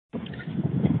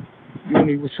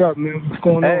Vinny, what's up, man? What's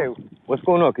going on? Hey, what's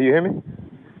going on? Can you hear me?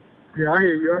 Yeah, I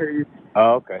hear you.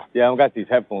 Oh, okay. Yeah, I don't got these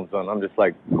headphones on. I'm just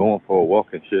like going for a walk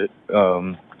and shit.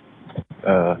 Uh,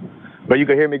 but you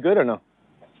can hear me good or no?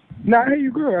 Nah, I hear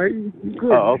you good. I hear you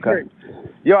good. Oh, okay.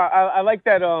 Yo, I like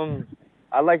that.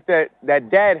 I like that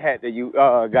dad hat that you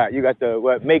got. You got the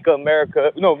what? Make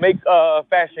America? No, make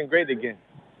fashion great again.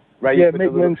 Right? Yeah,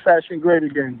 make men's fashion great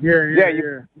again. Yeah.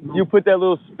 You put that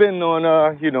little spin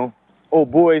on old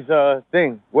boy's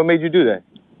thing. What made you do that?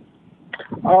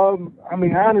 I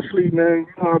mean, honestly, man,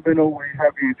 I've been always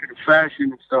heavy into the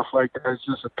fashion and stuff like that. It's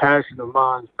just a passion of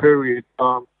mine, period.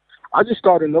 I just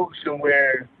started noticing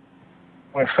where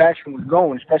fashion was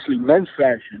going, especially men's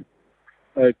fashion.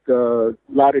 Like a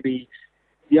lot of these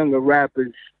younger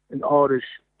rappers and artists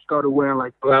started wearing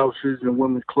like blouses and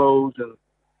women's clothes and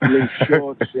lace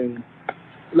shorts and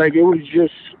like it was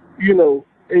just, I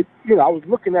was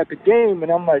looking at the game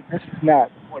and I'm like, this is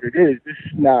not what it is. This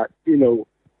is not,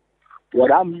 what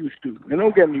I'm used to. And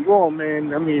don't get me wrong,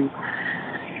 man. I mean,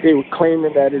 they were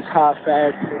claiming that it's high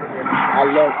fashion, and I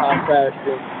love high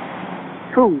fashion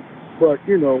too. But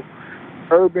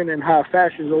urban and high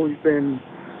fashion has always been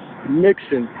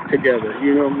mixing together.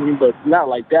 You know what I mean? But not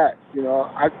like that.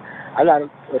 I got a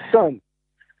son.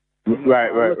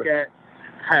 Right. I look at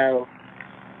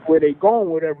where they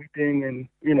going with everything, and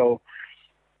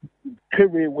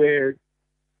period where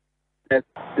that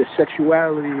the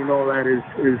sexuality and all that is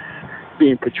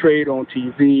being portrayed on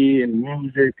TV and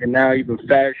music, and now even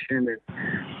fashion, and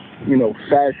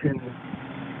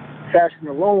fashion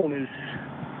alone is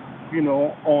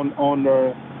on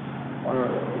the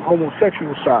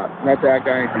homosexual side. Not that I got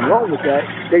anything wrong with that.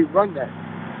 They run that.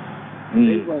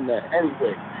 They run that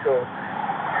anyway. So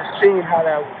just seeing how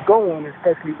that was going,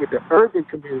 especially with the urban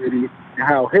community, and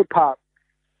how hip hop,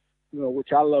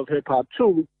 which I love hip hop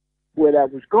too, where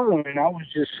that was going, and I was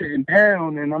just sitting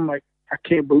down and I'm like, I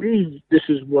can't believe this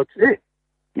is what's it.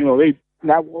 They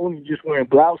not only just wearing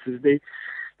blouses, they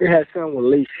had some with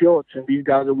lace shorts, and these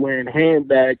guys are wearing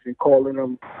handbags and calling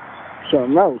them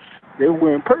something else. They were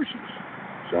wearing purses.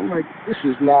 So I'm like, this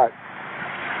is not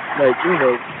like,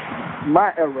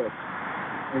 my era.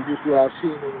 And just what I've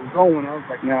seen where it was going, I was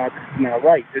like, nah, this is not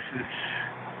right.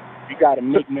 You got to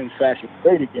make men's fashion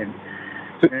great again.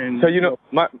 So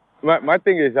my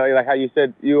thing is like how you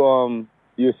said you were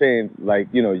saying like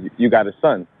you got a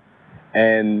son,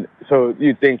 and so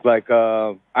you think like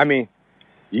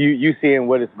you seeing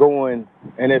what it's going,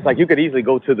 and it's like you could easily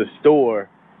go to the store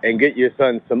and get your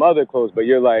son some other clothes, but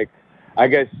you're like, I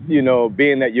guess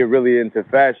being that you're really into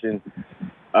fashion,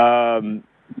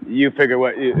 you figure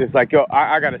it's like, yo,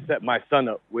 I gotta set my son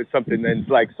up with something that's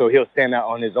like so he'll stand out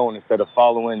on his own instead of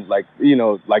following like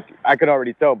I could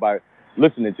already tell by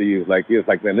listening to you, like it's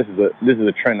like, man, this is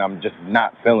a trend I'm just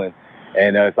not feeling,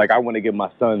 and it's like I want to give my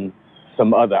son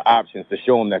some other options to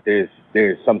show him that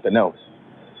there's something else.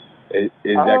 Is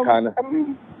that kind of? I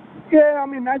mean,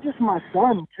 not just my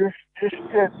son, just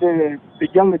the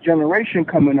younger generation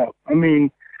coming up. I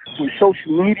mean, with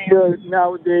social media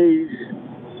nowadays,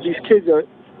 these kids are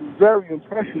very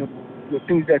impressionable with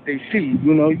things that they see.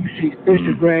 You see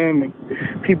Instagram and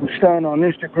people standing on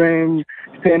Instagram,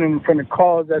 standing in front of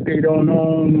cars that they don't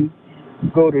own,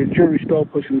 go to a jewelry store,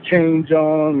 put some chains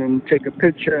on, and take a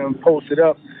picture and post it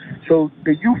up. So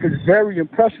the youth is very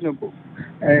impressionable.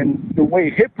 And the way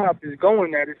hip-hop is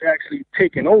going, that is actually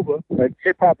taking over. Like,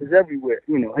 hip-hop is everywhere.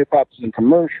 Hip-hop is in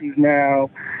commercials now.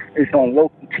 It's on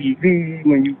local TV.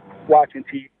 When you watching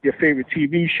your favorite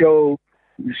TV show,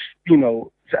 if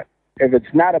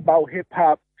it's not about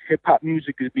hip-hop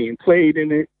music is being played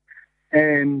in it.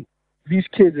 And these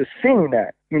kids are seeing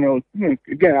that.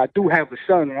 Again, I do have a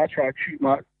son, and I try to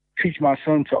teach my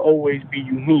son to always be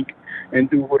unique and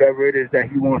do whatever it is that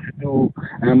he wants to do.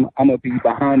 And I'm going to be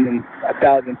behind him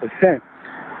 1,000%.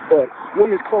 But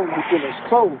women's clothes is women's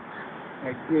clothes.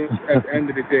 Like, at the end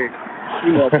of the day,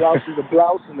 a blouse is a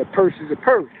blouse and a purse is a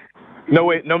purse.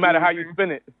 No matter how you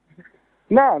spin it.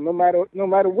 No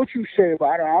matter what you say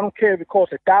about it. I don't care if it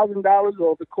costs $1,000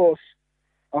 or if it costs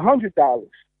 $100.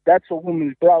 That's a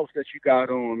woman's blouse that you got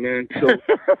on, man. So,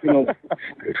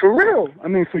 for real. I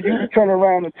mean, for you to turn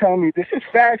around and tell me this is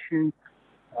fashion,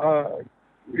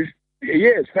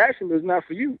 it's fashion, but it's not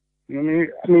for you. You know what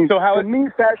I mean? So for me,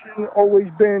 fashion always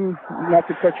been, not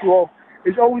to cut you off,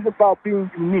 it's always about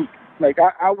being unique. Like,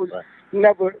 I was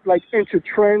never, like, into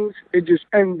trends. It just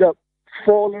ended up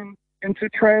falling into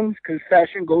trends because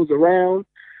fashion goes around.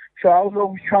 So I was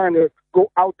always trying to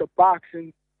go out the box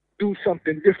and do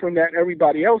something different that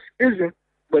everybody else isn't.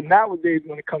 But nowadays,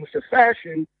 when it comes to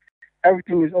fashion,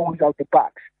 everything is always out the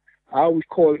box. I always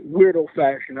call it weirdo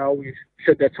fashion. I always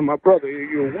said that to my brother.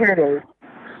 You're a weirdo.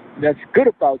 That's good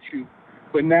about you.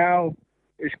 But now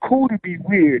it's cool to be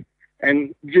weird,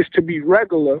 and just to be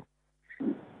regular,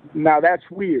 now that's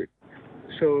weird.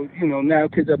 So, now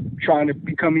kids are trying to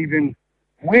become even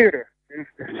weirder.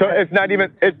 So it's not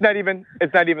even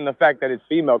the fact that it's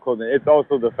female clothing. It's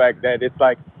also the fact that it's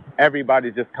like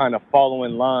everybody's just kind of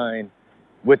following line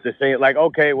with the same, like,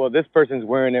 okay, well, this person's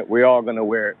wearing it, we're all gonna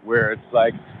wear it. Where it's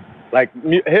like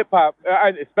hip hop,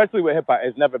 especially with hip hop,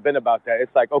 it's never been about that.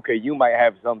 It's like, okay, you might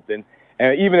have something,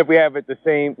 and even if we have it the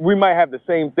same, we might have the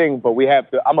same thing, but we have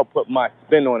to. I'm gonna put my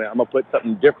spin on it. I'm gonna put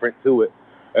something different to it,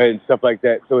 and stuff like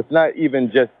that. So it's not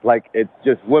even just like it's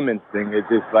just women's thing. It's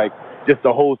just like just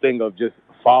the whole thing of just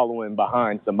following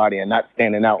behind somebody and not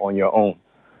standing out on your own.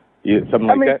 Something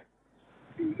like that.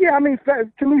 Yeah,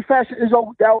 to me, fashion is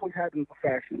always happened for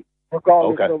fashion,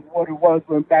 regardless of what it was.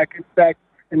 When back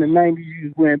in the 90s, you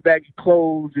was wearing baggy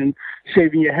clothes and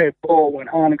shaving your head bald when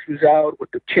Onyx was out with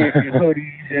the champion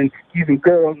hoodies, and even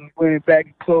girls was wearing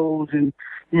baggy clothes. And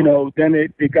then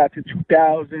it got to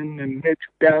 2000 and mid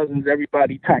 2000s,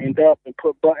 everybody tightened up and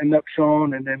put button ups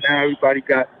on, and then now everybody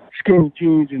got skinny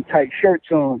jeans and tight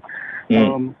shirts on.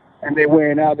 And they're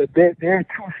wearing either they're 2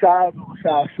 sizes or a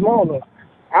size smaller.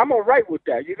 I'm all right with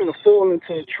that. You're going to fall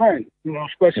into a trend,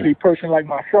 especially a person like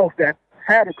myself that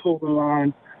had a clothing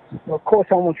line. Of course,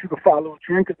 I want you to follow a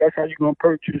trend because that's how you're going to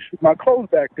purchase my clothes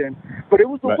back then. But it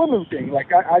was a women thing.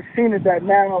 Like, I've seen it that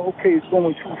now, okay, it's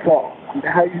going too far.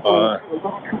 How you going a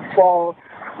little too far.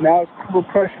 Now it's too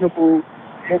impressionable.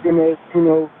 You're going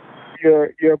to,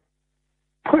 you're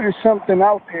putting something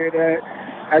out there that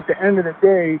at the end of the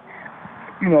day,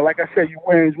 like I said, you're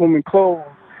wearing women clothes,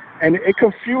 and it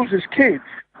confuses kids.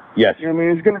 Yes.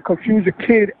 It's going to confuse a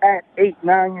kid at 8,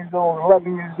 9 years old,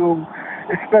 11 years old,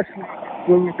 especially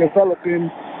when you're developing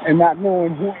and not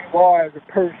knowing who you are as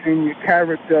a person, your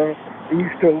character, and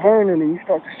you're still learning, and you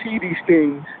start to see these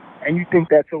things, and you think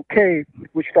that's okay,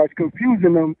 which starts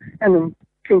confusing them, and then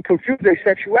can confuse their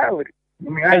sexuality.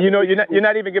 And you're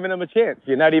not even giving them a chance.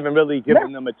 You're not even really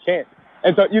giving them a chance.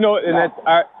 And so, that's,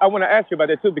 I want to ask you about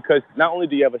that too, because not only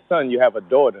do you have a son, you have a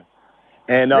daughter.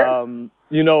 And,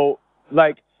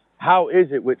 like, how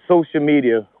is it with social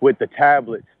media, with the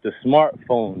tablets, the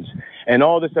smartphones, and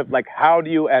all this stuff? Like, how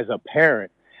do you, as a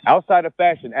parent, outside of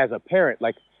fashion, as a parent,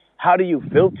 like, how do you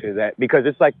filter that? Because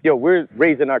it's like, we're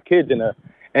raising our kids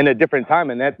in a different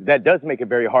time, and that does make it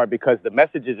very hard because the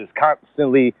messages is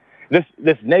constantly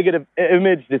this negative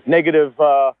image, this negative,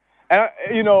 I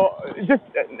don't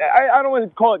want to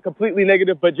call it completely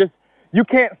negative, but just you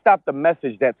can't stop the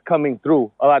message that's coming through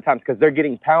a lot of times because they're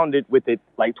getting pounded with it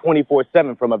like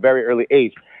 24/7 from a very early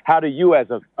age. How do you, as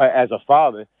a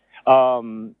father,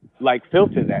 like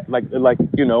filter that? Like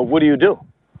what do you do?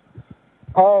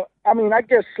 I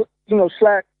guess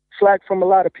slack from a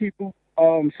lot of people.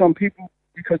 Some people,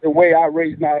 because the way I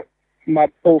raised my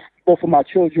both of my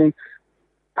children,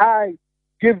 I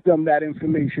give them that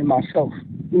information myself.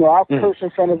 I'll curse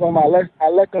in front of them. I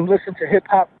let them listen to hip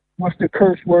hop. What's the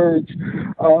curse words?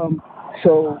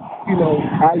 So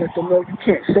I let them know you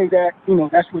can't say that.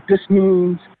 That's what this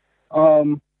means.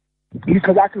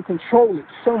 Because I can control it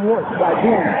somewhat by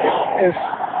doing it. If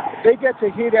they get to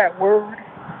hear that word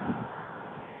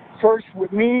first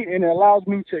with me, and it allows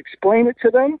me to explain it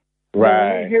to them.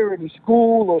 Right. When they hear it in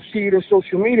school or see it on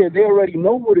social media, they already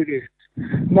know what it is.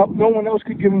 No one else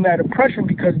could give them that impression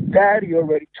because daddy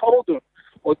already told them,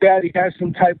 or daddy has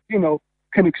some type,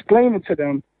 can explain it to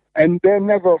them. And they're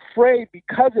never afraid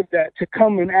because of that to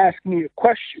come and ask me a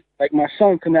question. Like my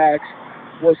son can ask,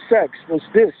 what's sex? What's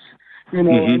this?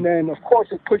 And then, of course,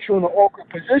 it puts you in an awkward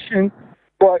position,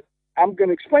 but I'm going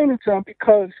to explain it to them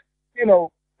because,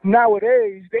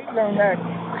 nowadays they learn that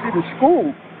through the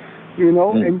school,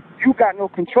 and you got no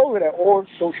control of that, or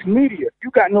social media.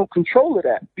 You got no control of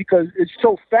that because it's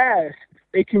so fast.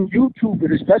 They can YouTube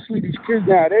it, especially these kids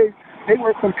nowadays. They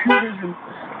work computers and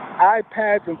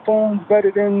iPads and phones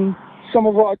better than some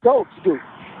of our adults do.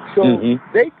 So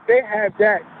they have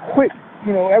that quick,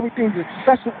 everything's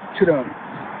accessible to them.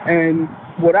 And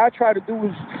what I try to do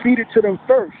is feed it to them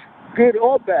first, good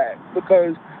or bad,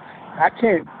 because I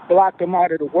can't block them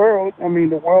out of the world.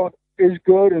 The world is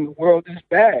good and the world is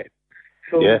bad.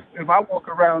 So if I walk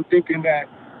around thinking that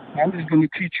I'm just going to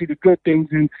teach you the good things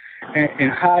and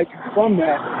hide you from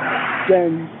that,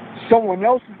 then someone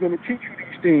else is going to teach you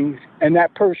these things, and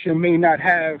that person may not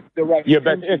have the right your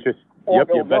best interest. Yep,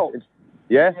 your best interest.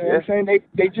 Yes, you know what I'm saying?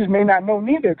 They just may not know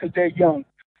neither because they're young.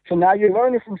 So now you're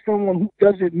learning from someone who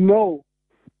doesn't know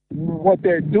what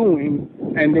they're doing,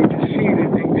 and they just see it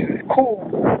and think it's cool.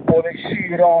 or they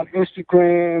see it on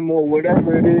Instagram or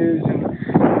whatever it is, and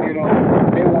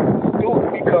they want to do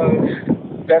it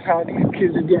because that's how these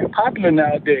kids are getting popular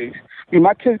nowadays.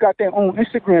 My kids got their own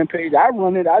Instagram page. I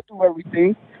run it. I do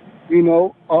everything. They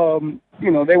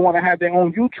want to have their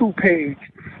own YouTube page.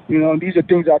 And these are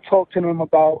things I talk to them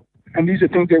about, and these are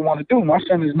things they want to do. My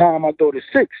son is 9, my daughter's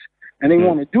 6, and they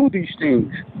want to do these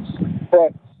things.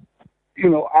 But,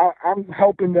 I'm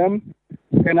helping them,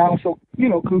 and I also,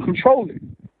 can control it.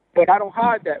 But I don't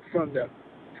hide that from them.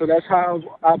 So that's how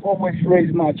I've always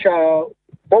raised my child,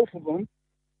 both of them.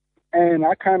 And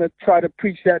I kind of try to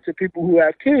preach that to people who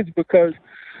have kids because,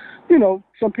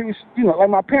 some people, like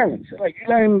my parents, like, you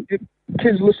letting the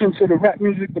kids listen to the rap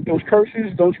music with those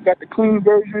curses? Don't you got the clean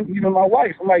version? My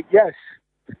wife, I'm like, yes.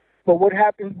 But what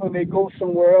happens when they go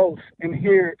somewhere else and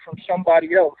hear it from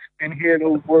somebody else and hear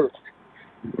those words?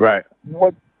 Right.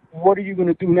 What are you going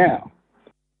to do now?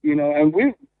 And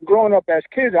we growing up as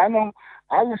kids, I know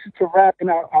I listened to rap and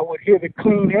I would hear the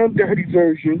clean and dirty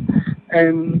version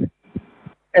and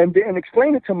then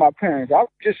explain it to my parents. I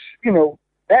just,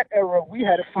 that era we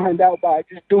had to find out by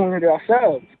just doing it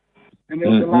ourselves. And there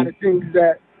was a lot of things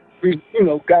that we,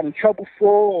 got in trouble for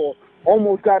or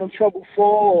almost got in trouble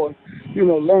for or,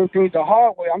 learned things the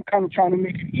hard way. I'm kind of trying to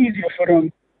make it easier for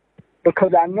them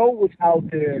because I know what's out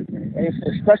there, and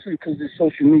especially because the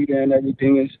social media and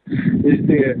everything is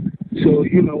there. So,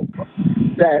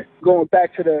 that going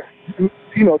back to the,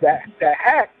 that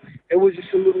hack, it was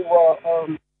just a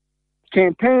little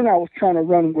campaign I was trying to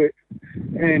run with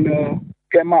and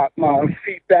get my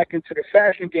feet back into the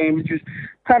fashion game and just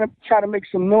kind of try to make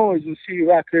some noise and see if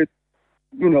I could,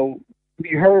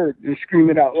 be heard and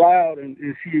scream it out loud and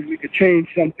see if we could change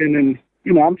something. And,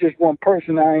 I'm just one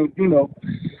person. I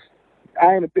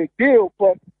ain't a big deal,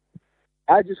 but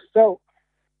I just felt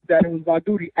that it was my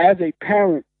duty as a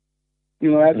parent,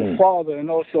 as a father and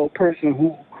also a person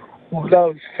who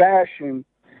loves fashion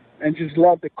and just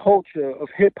loved the culture of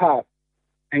hip hop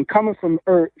and coming from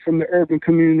the urban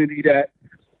community that,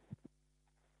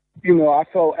 I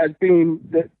felt as being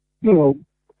the, an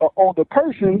older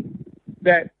person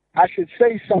that I should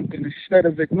say something instead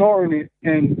of ignoring it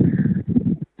and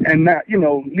not,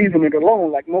 leaving it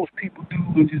alone like most people do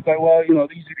and just like, well, these are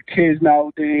the kids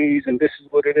nowadays and this is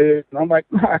what it is. And I'm like,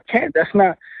 no, I can't. That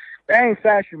ain't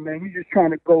fashion, man. You're just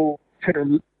trying to go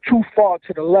too far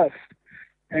to the left.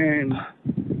 And,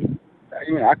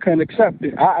 I couldn't accept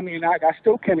it. I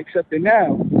still can't accept it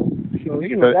now. So,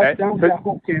 that was that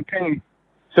whole campaign.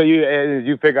 So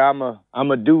you figure I'm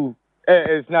a do.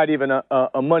 It's not even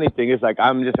a money thing. It's like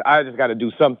I just got to do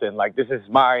something. Like this is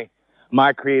my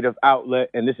creative outlet,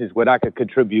 and this is what I could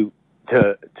contribute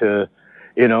to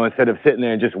instead of sitting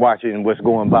there and just watching what's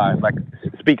going by, like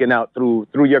speaking out through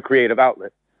your creative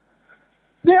outlet.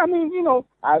 Yeah,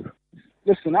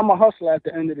 listen, I'm a hustler at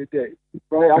the end of the day,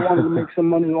 right? I wanted to make some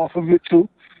money off of it too,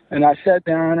 and I sat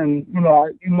down and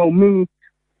me.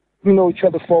 We know each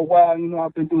other for a while.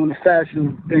 I've been doing the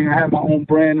fashion thing. I have my own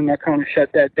brand, and I kind of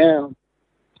shut that down.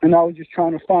 And I was just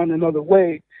trying to find another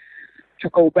way to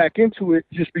go back into it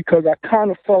just because I kind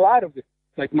of fell out of it.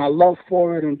 Like my love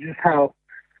for it and just how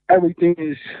everything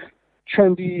is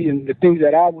trendy and the things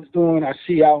that I was doing, I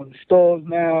see out in the stores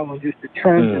now and just the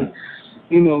trends. And,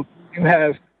 you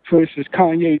have, for instance,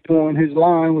 Kanye doing his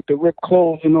line with the ripped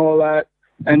clothes and all that.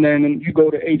 And then you go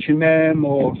to H&M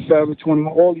or Forever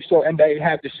 21, all these stores, and they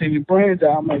have the same brands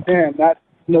out. I'm like, damn,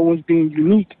 no one's being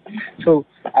unique. So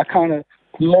I kind of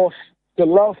lost the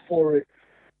love for it.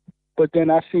 But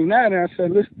then I seen that, and I said,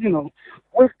 listen,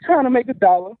 we're trying to make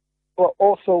 $1, but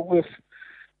also with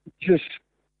just,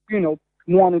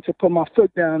 wanting to put my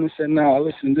foot down and say, nah,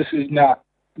 listen, this is not,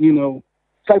 it's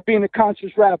like being a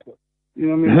conscious rapper. You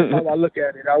know what I mean? That's how I look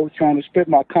at it. I was trying to spit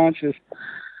my conscious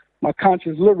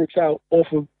lyrics out off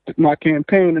of my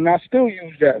campaign, and I still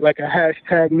use that like a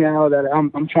hashtag now that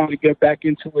I'm trying to get back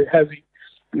into it heavy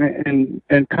and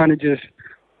kind of just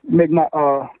make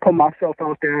put myself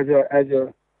out there as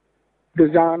a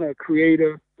designer, a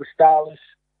creator, a stylist,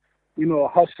 a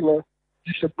hustler,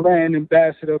 just a brand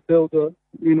ambassador, builder,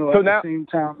 the same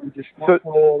time, and just put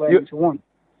all that into one.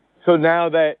 So now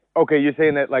that, okay, you're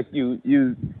saying that like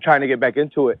you trying to get back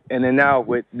into it, and then now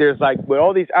with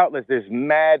all these outlets, there's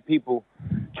mad people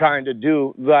trying to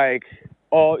do like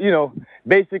all,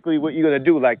 basically what you're gonna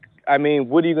do. Like,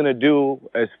 what are you gonna do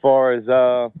as far as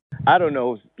I don't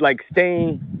know, like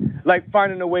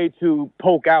finding a way to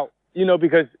poke out,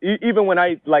 because even when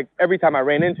every time I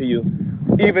ran into you,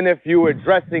 even if you were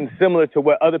dressing similar to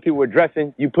what other people were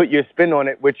dressing, you put your spin on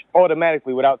it, which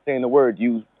automatically, without saying the word,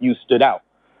 you stood out.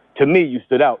 To me, you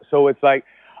stood out. So it's like,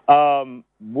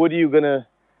 what are you gonna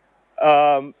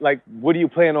like, what do you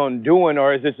plan on doing?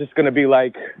 Or is this just going to be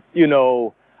like, you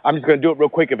know, I'm just going to do it real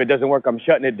quick. If it doesn't work, I'm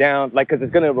shutting it down. Like, because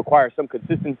it's going to require some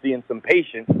consistency and some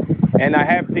patience. And I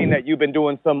have seen that you've been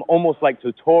doing some almost like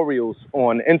tutorials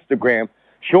on Instagram,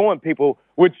 showing people,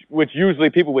 which usually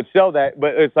people would sell that,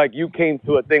 but it's like you came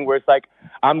to a thing where it's like,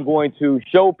 I'm going to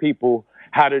show people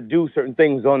how to do certain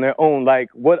things on their own. Like,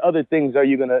 what other things are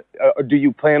you going to, or do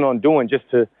you plan on doing just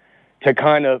to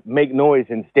kind of make noise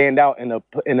and stand out in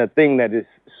a thing that is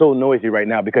so noisy right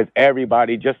now? Because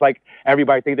everybody, just like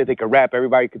everybody thinks that they can rap,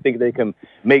 everybody could think they can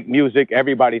make music,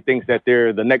 everybody thinks that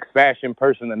they're the next fashion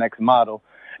person, the next model.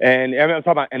 And I'm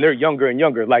talking about, and they're younger and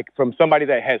younger, like from somebody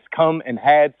that has come and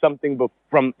had something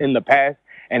from in the past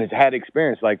and has had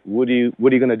experience. Like, what are you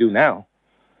going to do now?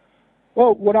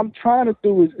 Well, what I'm trying to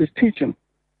do is teach them.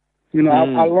 You know,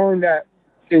 I learned that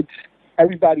it's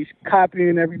everybody's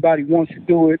copying, everybody wants to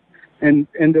do it, and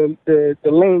the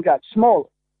lane got smaller.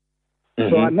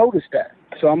 So I noticed that.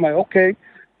 So I'm like, okay,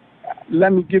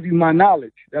 let me give you my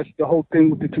knowledge. That's the whole thing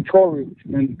with the tutorials,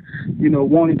 and you know,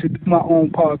 wanting to do my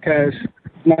own podcast.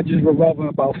 Not just revolving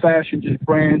about fashion, just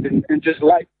brand and just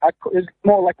life. It's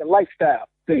more like a lifestyle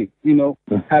thing, you know.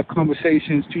 Have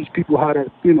conversations, teach people how to,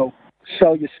 you know,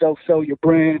 sell yourself, sell your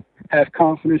brand, have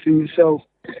confidence in yourself,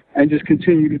 and just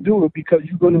continue to do it because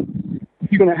you're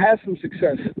gonna have some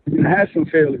success. You're gonna have some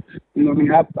failures. You know what I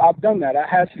mean? I've done that. I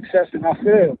had success and I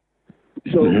failed.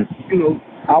 So you know,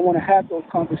 I want to have those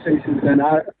conversations, and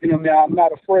I'm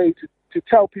not afraid to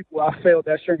tell people I failed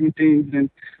at certain things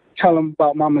and tell them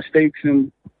about my mistakes,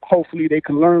 and hopefully they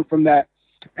can learn from that,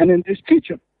 and then just teach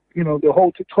them. You know, the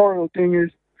whole tutorial thing is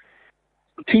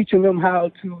teaching them how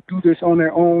to do this on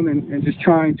their own and just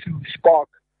trying to spark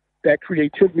that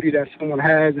creativity that someone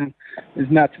has and is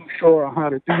not too sure on how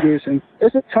to do this. And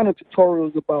there's a ton of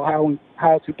tutorials about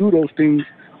how to do those things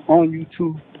on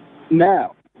YouTube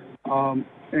now.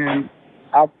 And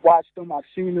I've watched them, I've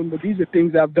seen them, but these are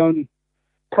things I've done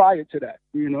prior to that,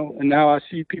 you know, and now I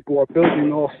see people are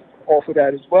building off of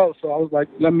that as well. So I was like,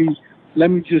 let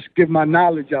me just give my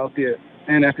knowledge out there,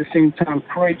 and at the same time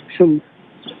create some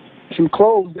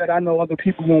clothes that I know other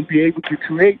people won't be able to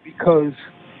create because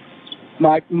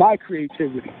my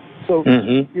creativity. So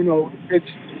you know,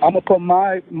 I'm gonna put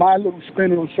my little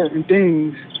spin on certain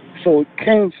things so it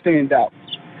can stand out,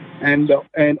 and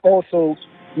also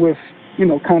with, you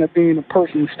know, kind of being a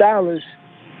personal stylist.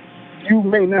 You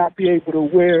may not be able to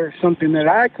wear something that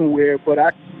I can wear, but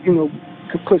I, you know,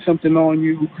 could put something on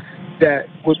you that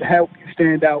would help you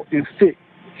stand out and fit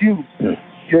you,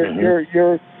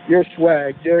 your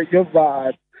swag, your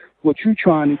vibe, what you're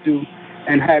trying to do,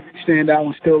 and have you stand out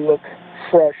and still look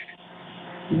fresh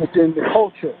within the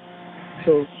culture.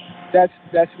 So that's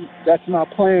my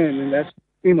plan, and that's,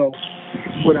 you know,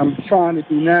 what I'm trying to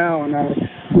do now. And I've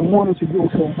been wanting to do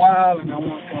it for a while, and I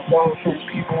want to involve certain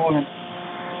people and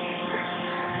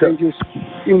just,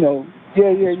 you know,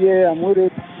 I'm with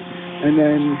it, and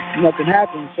then nothing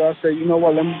happens. So I say, you know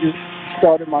what, let me just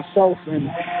start it myself and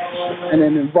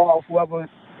then involve whoever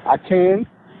I can.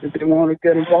 If they want to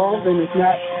get involved, and if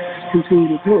not, just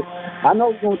continue to do it. I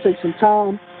know it's going to take some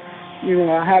time. You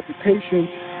know, I have the patience,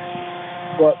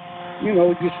 but, you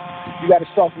know, just you got to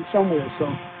start from somewhere. So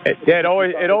yeah, it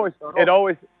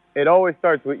always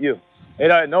starts with you.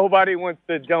 Nobody wants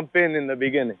to jump in the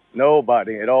beginning.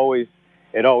 Nobody. It always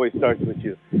starts with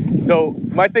you. So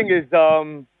my thing is,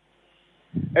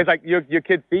 it's like your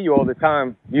kids see you all the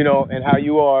time, you know, and how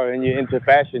you are and you're into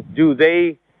fashion. Do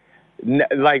they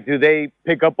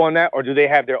pick up on that, or do they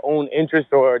have their own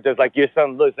interest, or does like your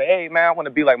son look say, hey man, I want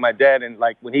to be like my dad, and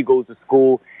like when he goes to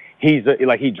school, he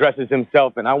dresses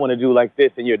himself, and I want to do like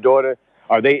this? And your daughter,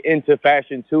 are they into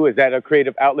fashion too? Is that a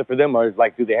creative outlet for them, or is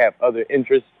like, do they have other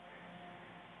interests?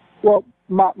 Well,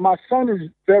 my son is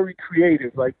very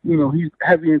creative. Like, you know, he's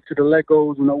heavy into the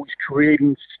Legos and always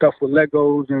creating stuff with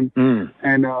Legos, and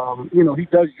you know, he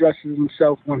does dresses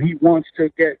himself. When he wants to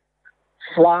get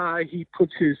fly, he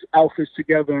puts his outfits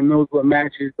together and knows what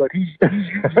matches. But he's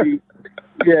usually,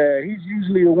 he's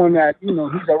usually the one that, you know,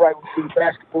 he's all right with some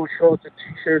basketball shorts, a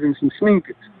t-shirt, and some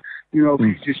sneakers. You know, if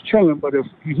he's just chilling. But if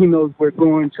he knows we're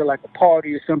going to like a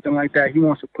party or something like that, he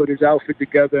wants to put his outfit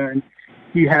together, and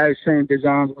he has certain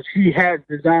designs, which he has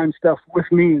designed stuff with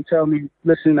me and tell me,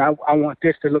 listen, I want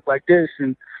this to look like this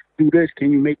and do this.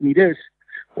 Can you make me this?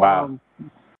 Wow.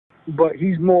 But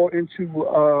he's more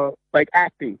into like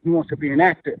acting. He wants to be an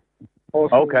actor.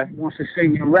 Also, okay. He wants to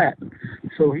sing and rap.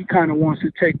 So he kind of wants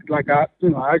to take, like, I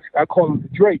call him the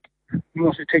Drake. He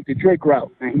wants to take the Drake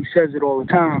route, and he says it all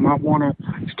the time. I want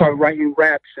to start writing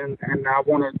raps, and I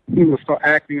want to, you know, start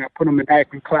acting. I put him in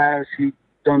acting class. He's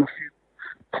done a few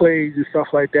plays and stuff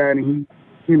like that, and he,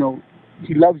 you know,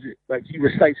 he loves it. Like, he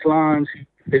recites lines.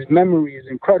 His memory is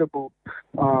incredible.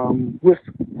 With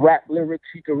rap lyrics,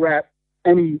 he could rap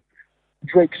any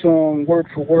Drake song word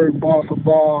for word, bar for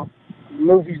bar.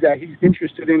 Movies that he's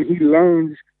interested in, he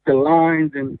learns the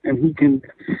lines, and he can,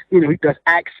 he does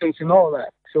accents and all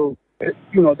that. So,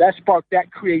 that sparked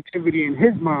that creativity in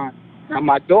his mind. Now,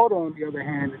 my daughter, on the other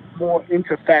hand, is more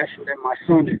into fashion than my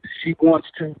son is. She wants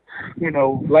to,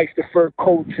 likes the fur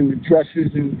coats and the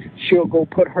dresses, and she'll go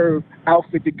put her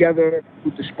outfit together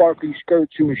with the sparkly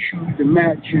skirts and the shoes to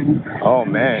match, and, oh,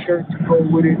 and man, the shirt to go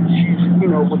with it. She's,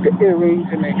 with the earrings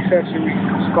and the accessories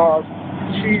and scarves.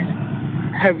 She's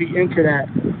heavy into that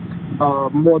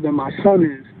more than my son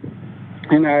is.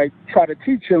 And I try to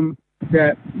teach him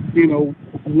that,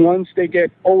 once they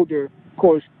get older, of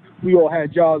course, we all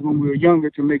had jobs when we were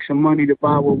younger to make some money to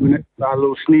buy our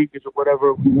little sneakers or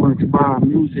whatever we wanted to buy,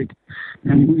 music,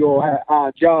 and we all had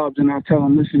odd jobs. And I tell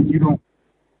them, listen,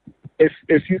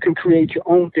 if you can create your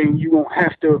own thing, you won't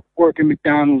have to work at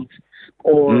McDonald's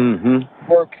or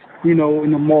work, in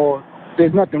the mall.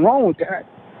 There's nothing wrong with that.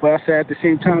 But I said, at the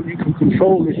same time, you can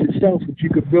control this yourself. If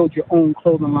you could build your own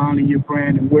clothing line and your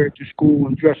brand and wear it to school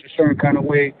and dress a certain kind of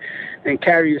way and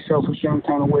carry yourself a certain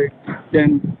kind of way,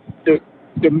 then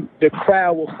the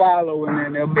crowd will follow, and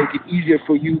then they'll make it easier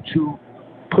for you to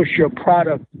push your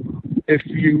product if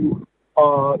you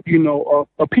are,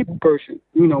 a people person.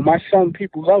 My son,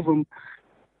 people love him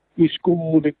in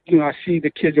school. I see the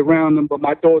kids around him, but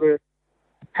my daughter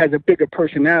has a bigger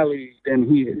personality than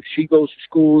he is. She goes to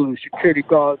school, and security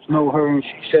guards know her, and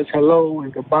she says hello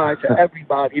and goodbye to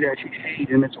everybody that she sees,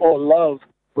 and it's all love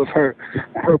with her.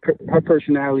 Her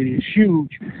personality is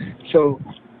huge. So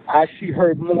I see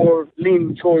her more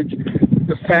leaning towards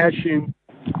the fashion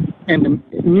and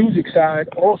the music side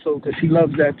also, because she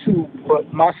loves that too.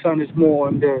 But my son is more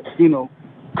in the,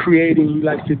 creating. He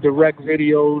likes to direct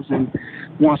videos and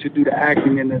wants to do the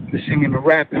acting and the singing and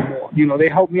rapping more. They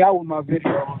help me out with my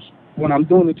videos when I'm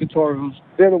doing the tutorials.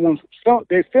 They're the ones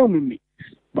they're filming me.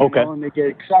 Okay. And they get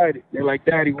excited. They're like,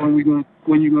 Daddy, when you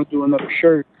gonna do another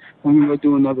shirt? When you gonna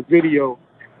do another video?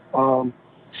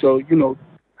 So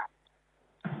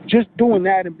just doing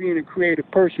that and being a creative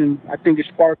person, I think is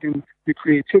sparking the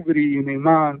creativity in their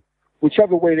mind.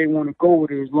 Whichever way they want to go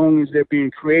with it, as long as they're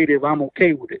being creative, I'm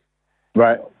okay with it.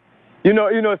 Right.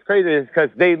 It's crazy is because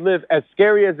they live, as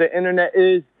scary as the internet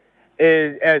is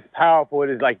as powerful it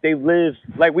is. Like, they live,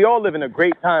 like, we all live in a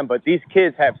great time, but these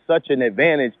kids have such an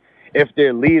advantage if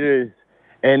they're leaders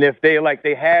and if they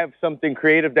have something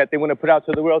creative that they want to put out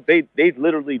to the world. They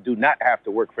literally do not have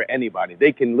to work for anybody.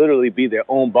 They can literally be their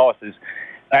own bosses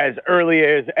as early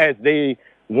as they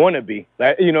want to be.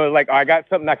 I got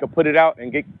something, I could put it out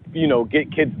and get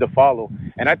kids to follow.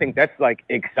 And I think that's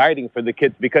exciting for the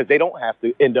kids, because they don't have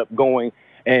to end up going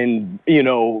and,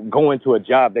 going to a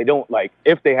job. They don't,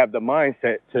 if they have the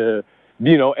mindset to,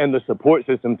 and the support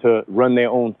system to run their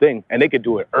own thing, and they could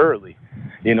do it early,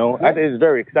 I think it's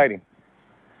very exciting.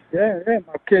 Yeah,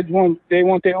 my kids want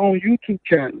their own YouTube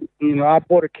channel. I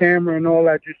bought a camera and all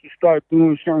that just to start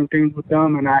doing certain things with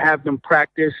them, and I have them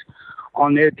practice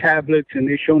on their tablets, and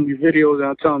they show me videos, and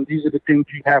I tell them, these are the things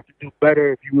you have to do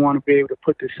better if you want to be able to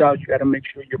put this out. You got to make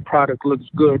sure your product looks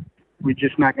good. We're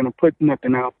just not going to put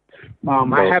nothing out.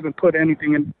 I haven't put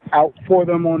anything out for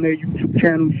them on their YouTube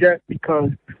channels yet,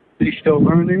 because they're still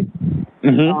learning.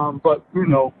 But,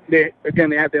 they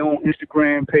have their own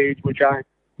Instagram page, which I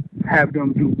have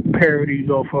them do parodies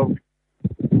off of,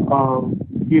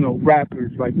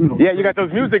 rappers. Yeah, you got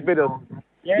those music videos.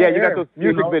 Yeah, you got those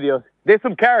music videos. There's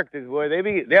some characters, boy.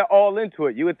 They're all into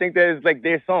it. You would think that it's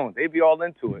their songs. They'd be all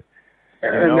into it.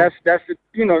 And that's the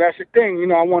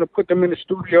thing. I want to put them in the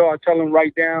studio. I tell them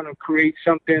write down and create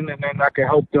something, and then I can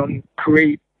help them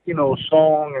create, a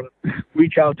song and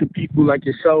reach out to people like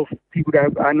yourself, people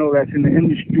that I know that's in the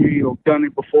industry or done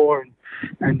it before,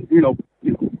 and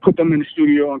put them in the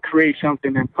studio and create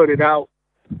something and put it out,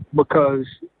 because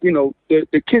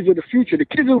the kids are the future. The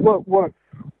kids are what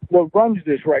runs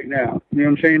this right now. You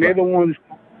know what I'm saying? They're the ones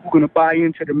who are going to buy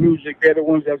into the music. They're the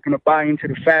ones that's going to buy into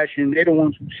the fashion. They're the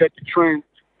ones who set the trend,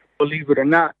 believe it or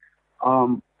not.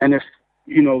 And if,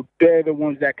 they're the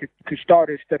ones that could start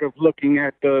instead of looking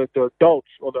at the adults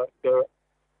or the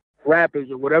rappers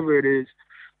or whatever it is,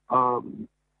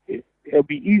 it'll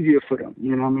be easier for them.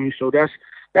 You know what I mean? So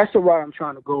that's the route I'm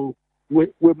trying to go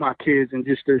with my kids, and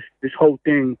just this whole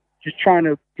thing, just trying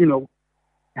to,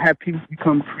 have people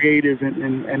become creative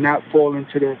and not fall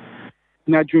into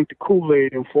not drink the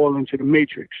Kool-Aid and fall into the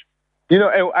Matrix. And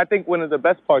I think one of the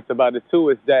best parts about it too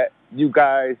is that you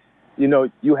guys,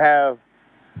 you have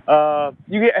a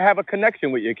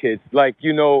connection with your kids.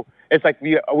 it's like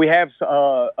we have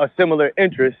a similar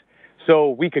interest, so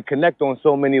we could connect on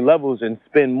so many levels and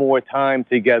spend more time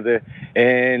together.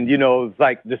 And, you know, it's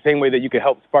like the same way that you can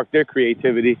help spark their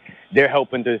creativity, they're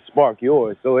helping to spark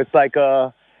yours. So it's like,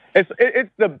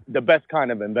 it's the best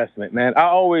kind of investment, man. I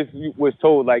always was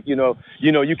told, like,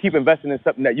 you keep investing in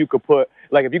something that you could put,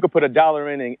 like, if you could put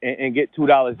 $1 in and get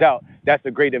 $2 out, that's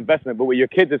a great investment. But with your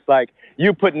kids, it's like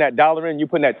you putting that dollar in, you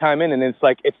putting that time in, and it's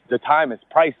like the time is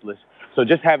priceless. So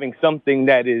just having something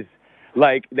that is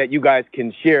like that you guys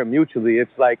can share mutually,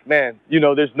 it's like, man,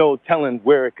 there's no telling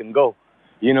where it can go.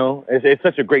 It's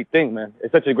such a great thing, man.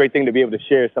 It's such a great thing to be able to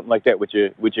share something like that with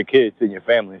your kids and your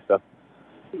family and stuff.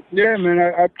 Yeah, man.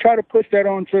 I try to push that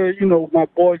on to my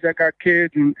boys that got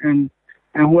kids and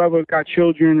whoever got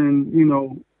children,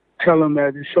 and tell them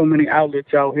that there's so many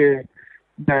outlets out here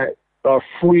that are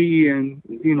free and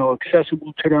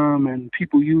accessible to them, and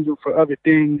people use them for other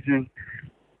things and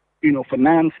for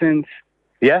nonsense.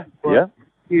 Yeah, but,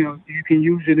 you can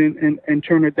use it and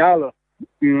turn $1.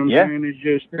 You know what I'm saying? It's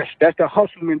just that's the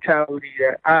hustle mentality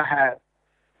that I have,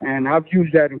 and I've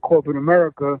used that in corporate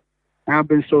America, and I've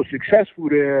been so successful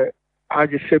there. I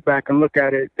just sit back and look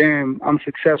at it. Damn, I'm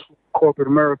successful in corporate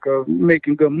America,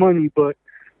 making good money, but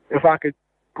if I could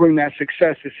bring that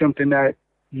success to something that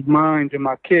is mine and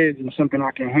my kids and something I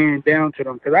can hand down to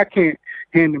them, because I can't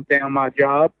hand them down my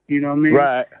job. You know what I mean?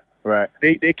 Right.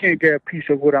 They can't get a piece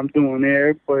of what I'm doing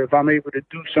there, but if I'm able to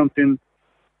do something,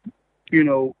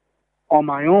 on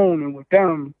my own and with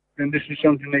them, then this is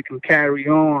something they can carry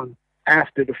on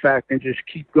after the fact and just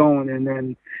keep going, and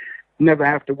then never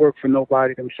have to work for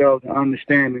nobody themselves and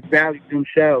understand and value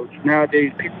themselves.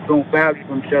 Nowadays, people don't value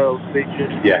themselves. They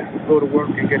just go to work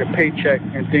and get a paycheck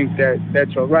and think that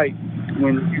that's all right,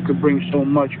 when you could bring so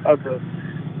much other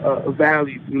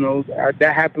value.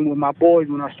 That happened with my boys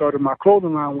when I started my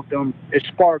clothing line with them. It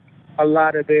sparked a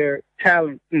lot of their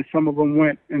talent, and some of them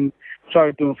went and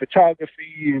started doing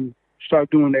photography and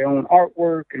started doing their own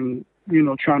artwork and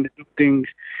trying to do things.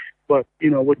 But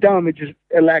with them,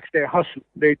 it lacks their hustle.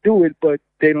 They do it, but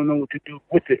they don't know what to do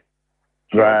with it.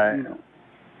 Right.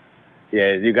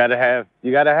 Yeah, you gotta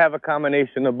have a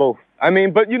combination of both. I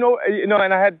mean, but and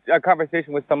I had a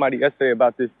conversation with somebody yesterday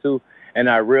about this too, and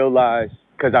I realized,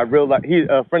 he's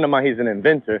a friend of mine, he's an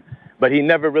inventor, but he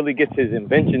never really gets his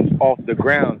inventions off the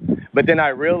ground. But then I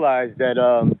realized that,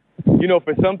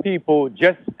 for some people,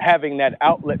 just having that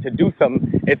outlet to do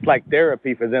something, it's like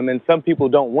therapy for them. And some people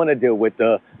don't want to deal with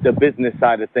the business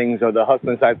side of things or the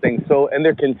hustling side of things. So, and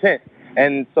they're content.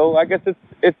 And so I guess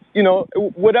it's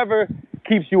whatever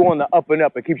keeps you on the up and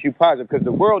up, it keeps you positive, because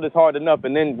the world is hard enough.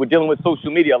 And then we're dealing with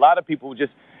social media. A lot of people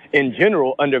just in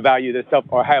general undervalue their stuff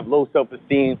or have low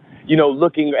self-esteem,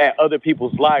 looking at other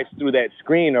people's lives through that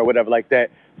screen or whatever like that.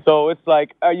 So it's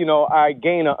like, I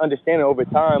gain an understanding over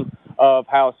time of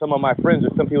how some of my friends or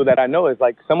some people that I know is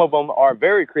like, some of them are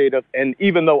very creative. And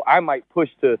even though I might push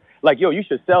to like, yo, you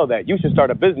should sell that, you should start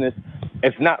a business,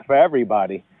 it's not for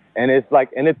everybody. And it's like,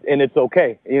 and it's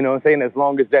okay. You know what I'm saying? As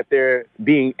long as that they're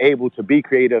being able to be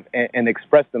creative and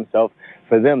express themselves,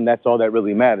 for them, that's all that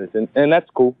really matters. And that's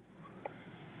cool.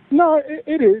 No,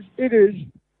 it is.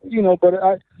 But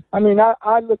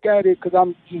I look at it, because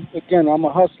I'm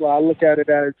a hustler. I look at it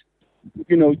as,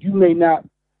 you may not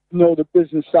know the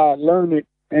business side, learn it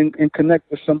and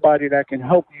connect with somebody that can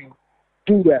help you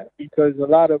do that. Because a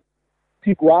lot of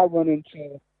people I run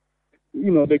into,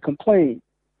 they complain.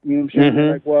 You know what I'm saying?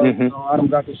 Mm-hmm. Like, well, I don't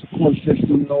got the support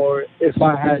system, or if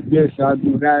I had this, I'd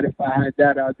do that. If I had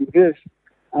that, I'd do this.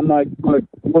 I'm like, but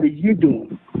what are you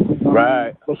doing?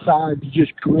 Right. Besides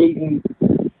just creating,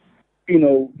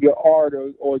 your art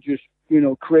or just,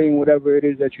 creating whatever it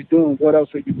is that you're doing, what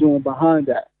else are you doing behind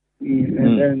that?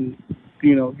 And then,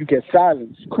 you get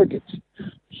silence, crickets.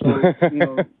 So,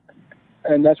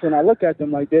 and that's when I look at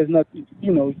them like, there's nothing,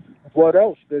 what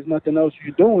else? There's nothing else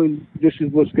you're doing. This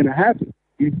is what's going to happen.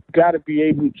 You got to be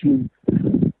able to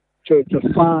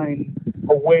find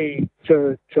a way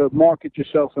to market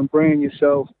yourself and brand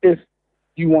yourself if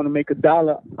you want to make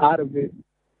 $1 out of it,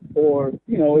 or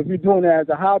if you're doing it as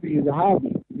a hobby, it's a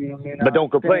hobby. You know what I mean? But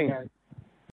don't complain.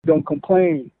 Don't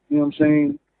complain. You know what I'm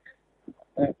saying?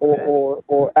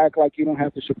 Or act like you don't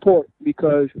have the support,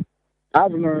 because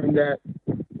I've learned that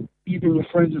even your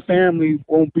friends and family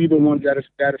won't be the ones that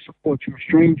support you.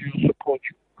 Strangers will support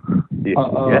you.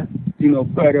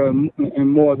 Better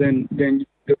and more than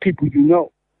the people you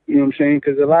know. You know what I'm saying?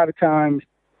 Because a lot of times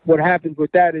what happens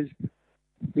with that is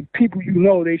the people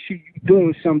they see you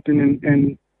doing something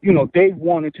and they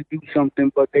wanted to do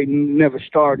something, but they never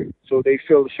started. So they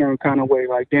feel a certain kind of way,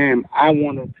 like, damn, I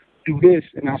want to do this,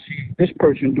 and I see this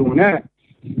person doing that.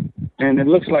 and it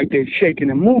looks like they're shaking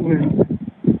and moving,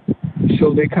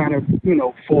 so they kind of,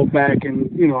 fall back and,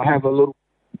 have a little,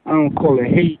 I don't call it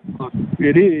hate, but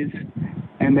it is.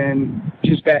 And then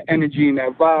just that energy and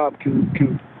that vibe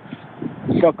can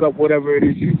suck up whatever it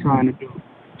is you're trying to do.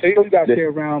 So you got to stay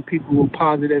around people who are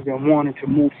positive and wanting to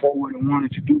move forward and wanting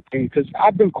to do things. Because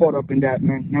I've been caught up in that,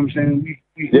 man. You know what I'm saying?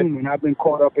 We human. I've been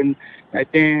caught up in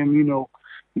that damn,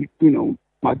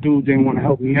 my dudes ain't want to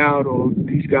help me out, or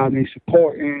these guys ain't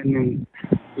supporting. And,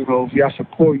 if y'all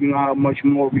support, you know how much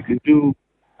more we can do.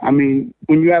 I mean,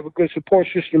 when you have a good support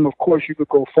system, of course, you could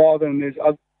go farther, and there's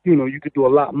other, you could do a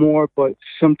lot more, but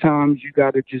sometimes you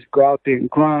got to just go out there and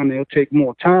grind. It'll take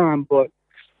more time, but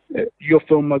you'll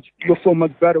feel much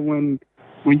better when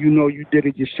you did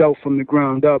it yourself from the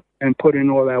ground up and put in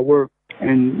all that work.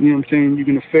 And you know what I'm saying, you're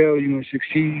gonna fail, you're gonna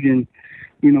succeed, and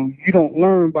you don't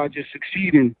learn by just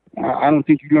succeeding. I don't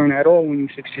think you learn at all when you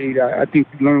succeed. I think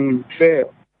you learn when you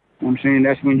fail. You know what I'm saying,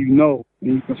 that's when you know,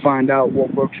 and you can find out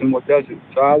what works and what doesn't.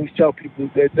 So I always tell people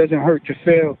that it doesn't hurt to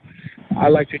fail. I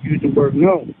like to use the word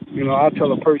no. I'll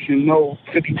tell a person no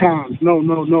 50 times, no.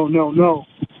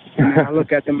 And I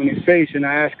look at them in their face and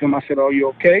I ask them, I said, are you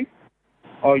okay?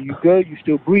 Are you good? You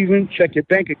still breathing? Check your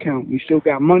bank account. You still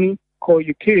got money? Call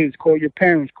your kids, call your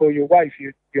parents, call your wife,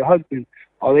 your husband.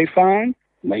 Are they fine?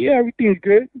 I'm like, yeah, everything's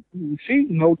good. You see,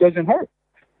 no doesn't hurt.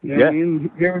 You know what I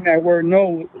mean? Hearing that word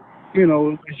no,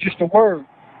 it's just a word.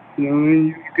 You know what I mean?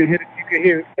 You can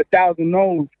hear 1,000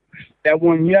 no's. That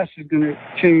one yes is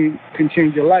can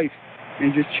change your life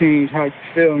and just change how you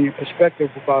feel and your perspective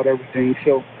about everything.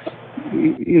 So,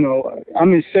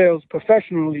 I'm in sales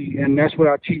professionally, and that's what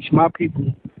I teach my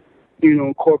people,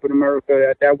 in corporate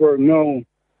America, that word no,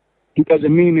 it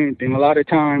doesn't mean anything. A lot of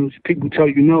times people tell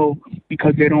you no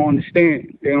because they don't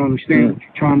understand. They don't understand what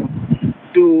you're trying to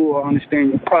do or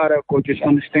understand your product or just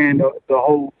understand the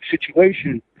whole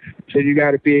situation. So you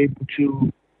got to be able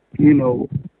to,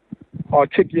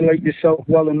 articulate yourself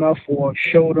well enough or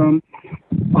show them,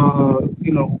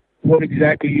 what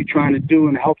exactly you're trying to do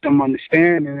and help them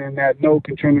understand. And then that no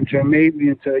can turn into a maybe,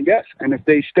 into a yes. And if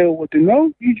they still with the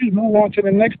no, you just move on to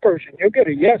the next person. You'll get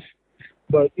a yes.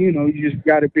 But, you just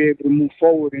got to be able to move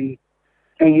forward and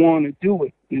want to do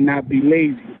it and not be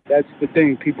lazy. That's the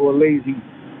thing. People are lazy.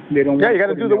 They don't want to. You got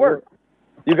to do the work.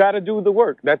 You got to do the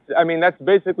work. That's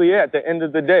basically it at the end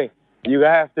of the day. You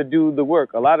have to do the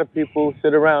work. A lot of people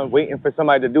sit around waiting for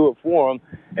somebody to do it for them.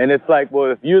 And it's like,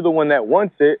 well, if you're the one that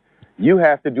wants it, you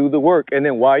have to do the work. And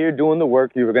then while you're doing the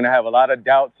work, you're going to have a lot of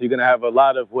doubts. You're going to have a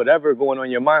lot of whatever going on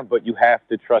in your mind, but you have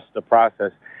to trust the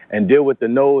process and deal with the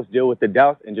no's, deal with the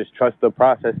doubts, and just trust the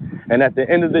process. And at the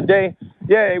end of the day,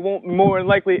 it won't, more than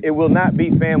likely, it will not be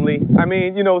family. I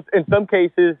mean, in some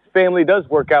cases, family does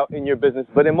work out in your business,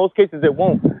 but in most cases it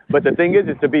won't. But the thing is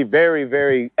to be very,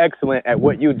 very excellent at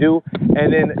what you do,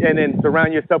 and then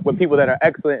surround yourself with people that are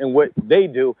excellent in what they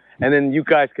do, and then you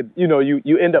guys could,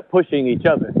 you end up pushing each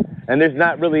other. And there's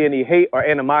not really any hate or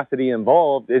animosity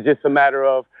involved. It's just a matter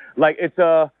of, like, it's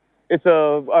a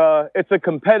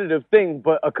competitive thing,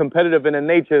 but a competitive in a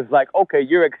nature is like, okay,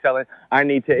 you're excelling, I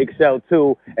need to excel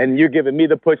too, and you're giving me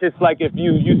the push. It's like if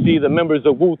you see the members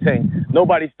of Wu-Tang,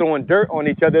 nobody's throwing dirt on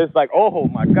each other. It's like, oh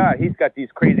my God, he's got these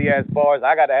crazy ass bars,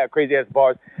 I gotta have crazy ass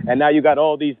bars, and now you got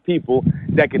all these people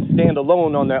that can stand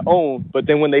alone on their own, but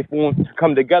then when they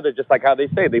come together, just like how they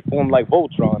say, they form like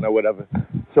Voltron or whatever.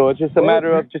 So it's just a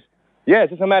matter of it's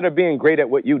just a matter of being great at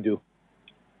what you do.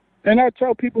 And I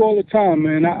tell people all the time,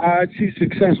 man, I see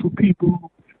successful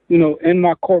people, in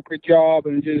my corporate job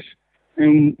and just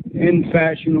in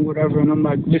fashion or whatever. And I'm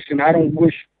like, listen, I don't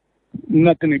wish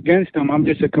nothing against them. I'm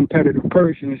just a competitive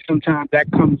person. And sometimes that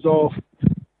comes off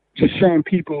to certain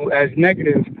people as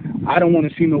negative. I don't want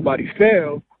to see nobody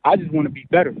fail. I just want to be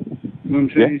better. You know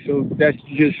what I'm saying? So that's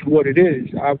just what it is.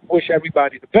 I wish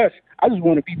everybody the best. I just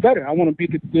want to be better. I want to be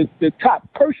the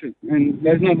top person, and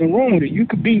there's nothing wrong with it. You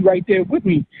could be right there with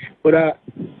me, but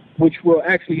which will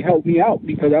actually help me out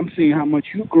because I'm seeing how much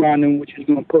you grinding, which is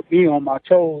going to put me on my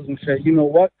toes and say, you know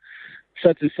what,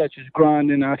 such and such is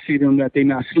grinding. I see them that they're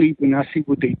not sleeping. I see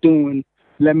what they're doing.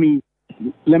 Let me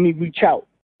reach out.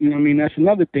 You know what I mean? That's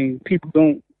another thing. People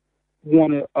don't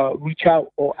want to reach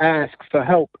out or ask for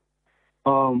help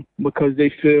because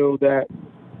they feel that,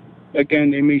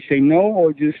 again, they may say no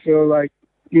or just feel like,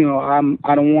 I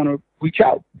don't want to reach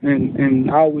out. And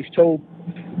I always told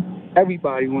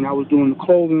everybody when I was doing the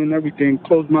clothing and everything,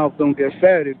 closed mouth don't get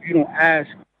fed. If you don't ask,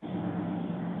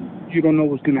 you don't know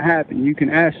what's going to happen. You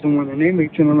can ask someone and they may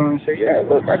turn around and say, yeah,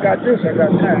 look, I got this, I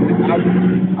got that.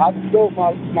 And I built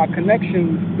my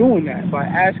connection doing that by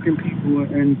asking people,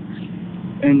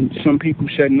 and some people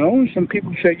said no and some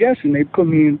people said yes, and they put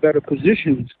me in better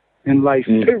positions in life,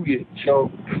 period.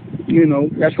 So,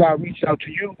 that's why I reached out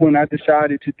to you when I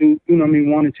decided to do,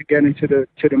 wanted to get into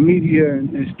the media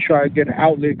and try to get an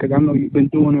outlet, because I know you've been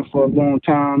doing it for a long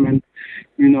time. And,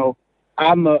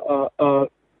 I'm a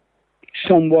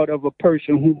somewhat of a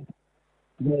person who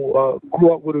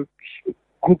grew up with a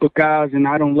group of guys, and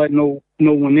I don't let no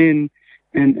one in.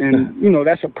 And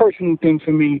that's a personal thing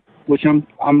for me, which I'm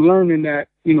learning that,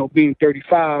 being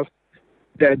 35,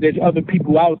 that there's other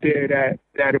people out there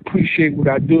that appreciate what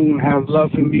I do and have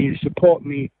love for me and support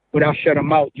me, but I shut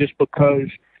them out just because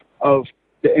of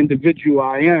the individual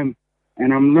I am.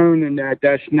 And I'm learning that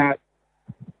that's not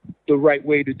the right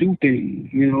way to do things,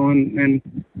 and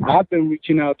I've been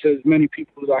reaching out to as many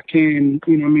people as I can.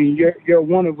 You're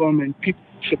one of them, and people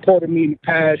supported me in the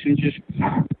past, and just,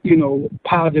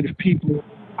 positive people.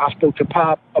 I spoke to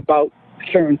Pop about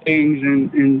certain things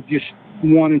and just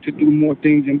wanting to do more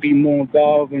things and be more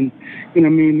involved, and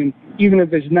and even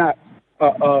if it's not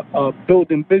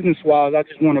building business-wise, I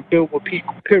just want to build with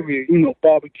people, period.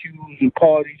 Barbecues and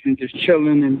parties and just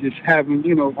chilling and just having,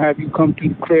 have you come to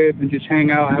the crib and just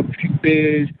hang out, have a few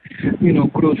beers,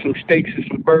 grill some steaks and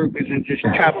some burgers and just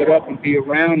chop it up and be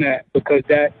around that, because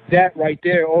that right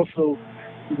there also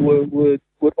would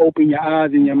open your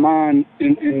eyes and your mind,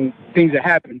 and things that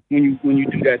happen when you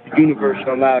do that. The universe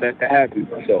will allow that to happen.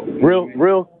 So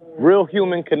real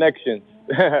human connections,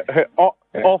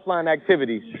 offline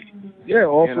activities. Yeah,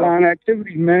 offline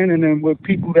activities, man, and then with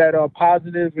people that are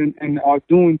positive and are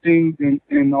doing things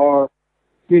and are,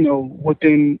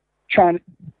 within trying to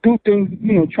do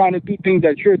things, trying to do things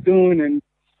that you're doing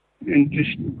and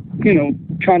just,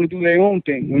 trying to do their own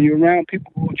thing. When you're around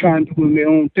people who are trying to do their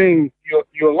own thing,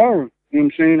 you'll learn. You know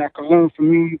what I'm saying? I can learn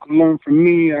from you, you can learn from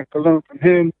me, I can learn from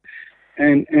him,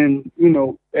 and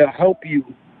it'll help you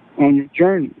on your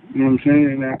journey. You know what I'm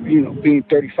saying? And being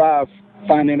 35,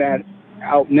 finding that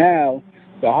out now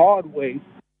the hard way,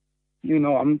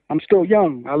 I'm still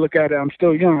young. I look at it, I'm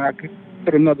still young. I could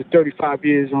put another 35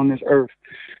 years on this earth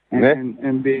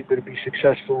and be able to be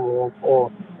successful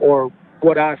or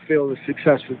what I feel is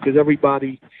successful, because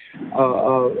everybody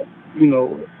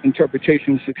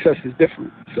interpretation of success is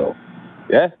different. So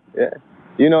yeah,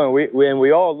 and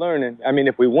we all learning. I mean,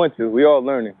 if we want to, we all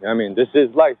learning. I mean, this is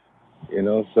life,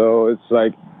 so it's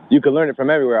like you can learn it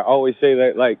from everywhere. I always say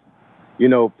that, like,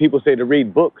 people say to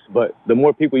read books, but the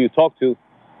more people you talk to,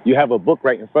 you have a book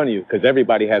right in front of you, because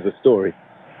everybody has a story.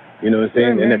 You know what I'm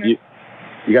saying? Yeah, and if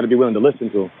you got to be willing to listen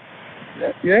to them.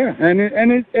 Yeah, and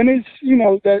it's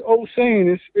that old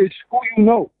saying, it's who you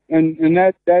know, and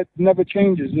that never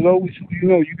changes. It's always who you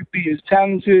know. You could be as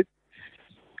talented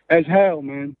as hell,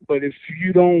 man, but if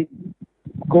you don't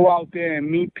go out there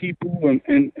and meet people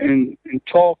and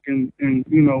talk and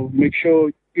make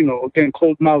sure, again,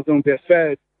 closed mouths don't get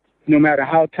fed. No matter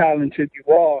how talented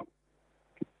you are,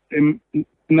 and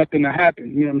nothing will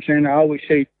happen. You know what I'm saying? I always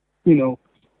say,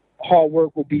 hard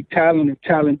work will beat talent if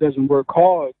talent doesn't work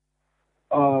hard.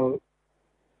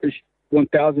 It's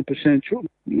 1,000% true.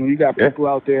 You got people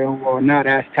out there who are not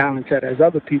as talented as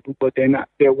other people, but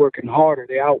they're working harder.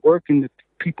 They're outworking the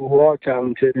people who are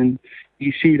talented, and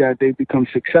you see that they become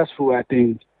successful at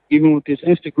things. Even with this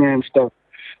Instagram stuff,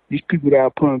 these people that are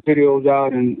putting videos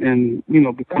out and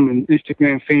becoming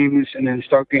Instagram famous and then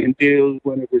start getting deals,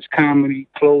 whether it's comedy,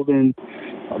 clothing,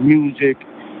 music,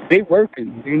 they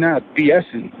working. They're not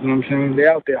BSing. You know what I'm saying?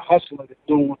 They're out there hustling and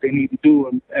doing what they need to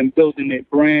do and building their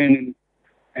brand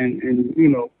and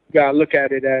you gotta look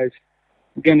at it as,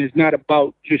 again, it's not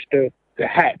about just the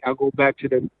hat. I'll go back to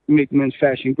the Make Men's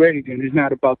Fashion Great Again. It's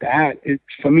not about the hat.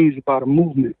 For me, it's about a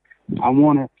movement. I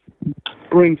want to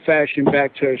bring fashion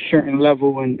back to a certain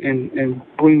level and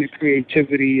bring the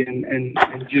creativity and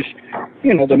just,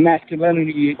 the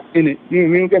masculinity in it.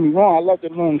 Don't get me wrong. I love the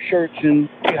long shirts and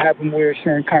have them wear a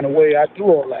certain kind of way. I do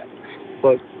all that.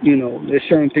 But, there's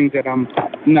certain things that I'm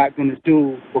not going to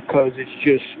do because it's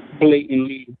just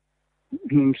blatantly,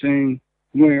 I'm saying,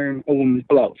 wearing a woman's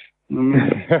blouse.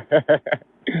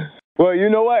 Well, you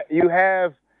know what? You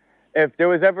have, if there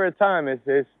was ever a time,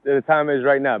 the time is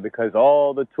right now, because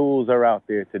all the tools are out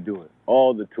there to do it.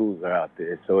 All the tools are out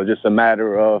there. So it's just a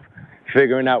matter of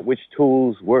figuring out which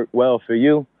tools work well for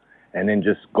you and then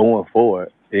just going for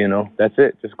it. That's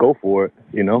it. Just go for it,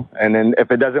 And then if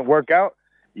it doesn't work out,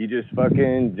 you just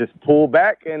pull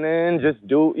back and then just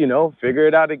do, figure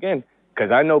it out again.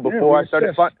 Because I know before I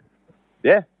started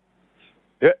Yeah.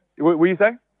 What you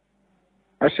say?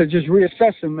 I said just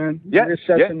reassessing, man.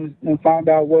 Reassessing and find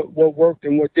out what worked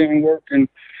and what didn't work and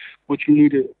what you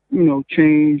need to,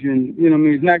 change. And,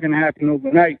 it's not going to happen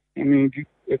overnight. I mean,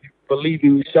 if you believe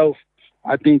in yourself,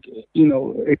 I think,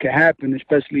 it can happen,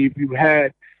 especially if you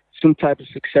had some type of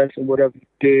success in whatever you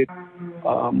did,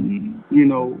 you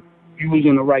know, you was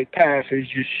on the right path. It's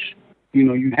just, you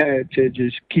know, you had to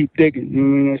just keep digging. You know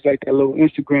what I mean? It's like that little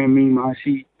Instagram meme I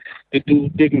see the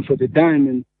dude digging for the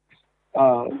diamond,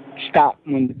 stopped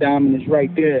when the diamond is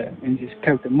right there and just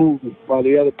kept it moving while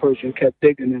the other person kept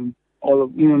digging and all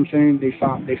of, you know what I'm saying? They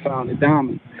found the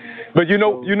diamond. But you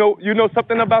know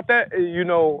something about that, you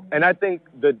know, and I think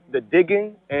the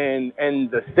digging and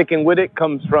the sticking with it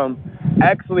comes from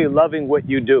actually loving what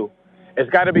you do. It's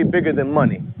got to be bigger than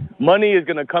money. Money is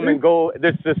going to come and go.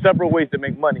 There's several ways to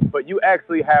make money, but you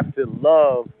actually have to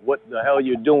love what the hell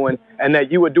you're doing, and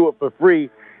that you would do it for free,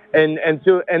 and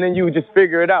then you just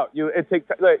figure it out. It takes,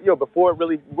 like, before it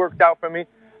really worked out for me,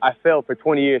 I failed for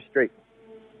 20 years straight.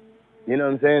 You know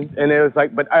what I'm saying? And it was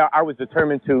like, but I was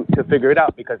determined to figure it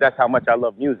out because that's how much I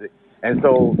love music. And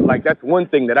so, like, that's one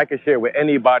thing that I can share with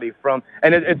anybody from,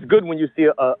 and it's good when you see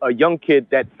a young kid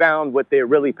that found what they're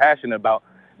really passionate about,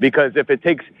 because if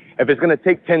it's going to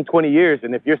take 10, 20 years,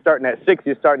 and if you're starting at 6,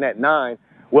 you're starting at 9,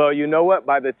 well, you know what?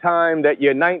 By the time that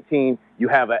you're 19, you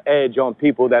have an edge on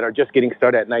people that are just getting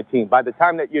started at 19. By the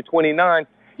time that you're 29,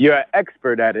 you're an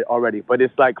expert at it already. But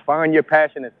it's like, find your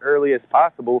passion as early as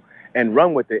possible and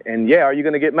run with it. And yeah, are you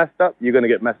going to get messed up? You're going to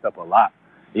get messed up a lot.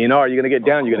 You know, are you going to get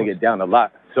down? You're going to get down a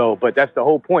lot. So, but that's the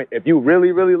whole point. If you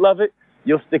really, really love it,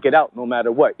 you'll stick it out no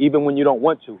matter what. Even when you don't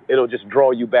want to, it'll just draw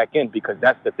you back in, because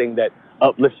that's the thing that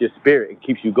uplifts your spirit and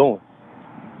keeps you going.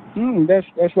 That's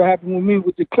what happened with me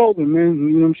with the clothing, man.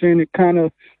 You know what I'm saying? It kind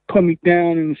of put me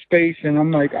down in space, and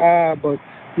I'm like, but,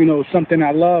 you know, something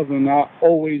I love, and I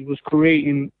always was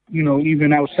creating, you know,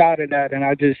 even outside of that, and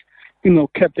I just, you know,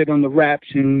 kept it on the wraps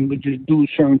and would just do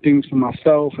certain things for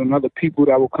myself and other people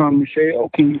that would come and say, oh,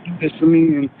 can you do this for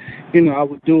me? And, you know, I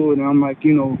would do it, and I'm like,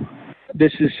 you know,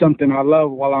 this is something I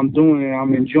love while I'm doing it.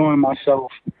 I'm enjoying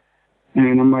myself.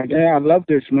 And I'm like, yeah, I love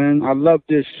this, man. I love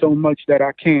this so much that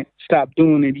I can't stop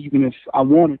doing it even if I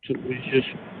wanted to. It's just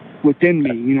within me.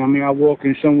 You know what I mean? I walk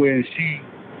in somewhere and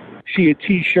see a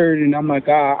T-shirt, and I'm like,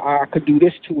 I could do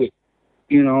this to it,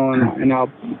 you know, and I'll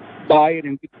buy it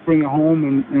and bring it home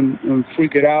and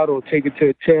freak it out, or take it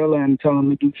to a tailor and tell him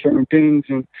to do certain things.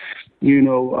 And, you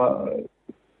know,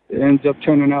 it ends up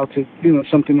turning out to, you know,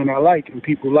 something that I like, and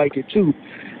people like it too.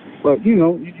 But, you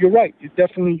know, you're right. You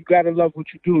got to love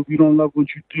what you do. If you don't love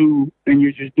what you do and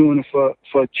you're just doing it for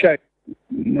a check,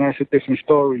 that's a different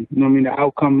story. You know what I mean? The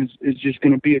outcome is just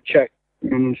going to be a check.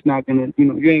 And it's not going to, you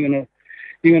know, you're going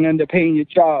to end up hating your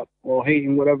job or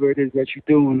hating whatever it is that you're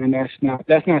doing. And that's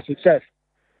not success.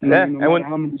 You know, no matter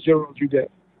how many zeros you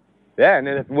get. Yeah, and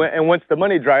then once the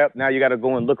money dry up, now you got to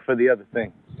go and look for the other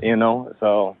thing, you know?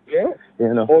 So, yeah.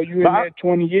 You know. Or you in there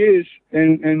 20 years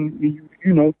and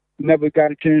you know, never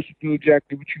got a chance to do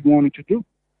exactly what you wanted to do.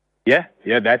 Yeah,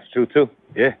 that's true too.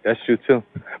 Yeah, that's true too.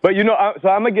 But, you know, so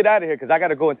I'm going to get out of here because I got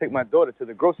to go and take my daughter to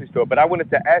the grocery store. But I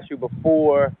wanted to ask you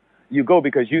before you go,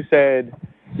 because you said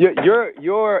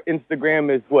your Instagram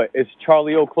is what? It's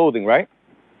Charlie O Clothing, right?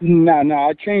 No,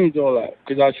 I changed all that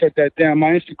because I shut that down.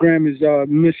 My Instagram is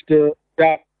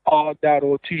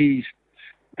Mr.R.Ortiz.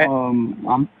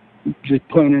 I'm just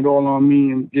putting it all on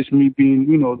me and just me being,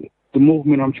 you know, the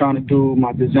movement I'm trying to do,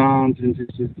 my designs, and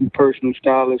just personal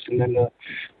stylist, and then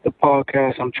the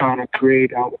podcast I'm trying to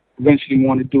create. I eventually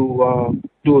want to do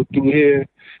it through here,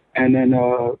 and then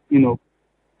you know,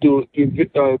 put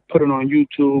it on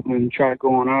YouTube and try to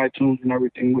go on iTunes and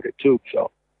everything with it too.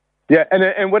 So. Yeah,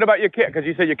 and what about your kid? Because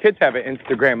you said your kids have an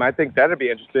Instagram. I think that'd be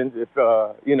interesting if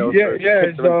you know. Yeah,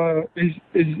 it's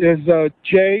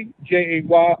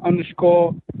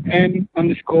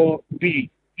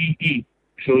JAY_N_BEE.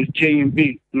 So it's J and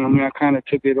B. You know what I mean? I kind of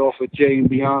took it off of Jay and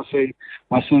Beyonce.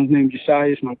 My son's name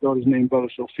Josiah. My daughter's name Bella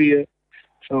Sophia.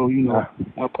 So, you know,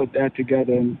 I put that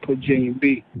together and put J and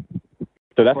B.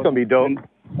 So that's gonna be dope.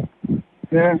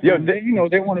 Yeah.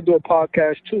 They want to do a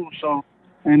podcast too. So,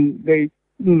 and they,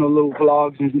 you know, little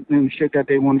vlogs and shit that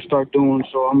they want to start doing.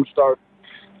 So I'm gonna start,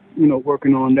 you know,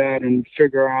 working on that and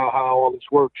figure out how all this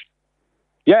works.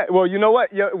 Yeah, well, you know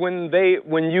what? Yeah, when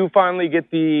you finally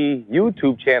get the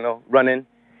YouTube channel running,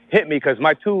 hit me, because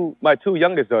my two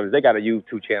youngest daughters, they got a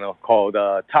YouTube channel called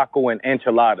Taco and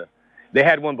Enchilada. They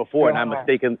had one before, and I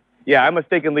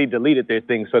mistakenly deleted their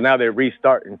thing, so now they're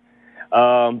restarting.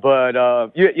 So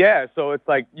it's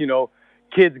like, you know,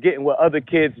 kids getting with other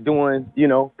kids doing, you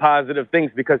know, positive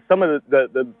things, because some of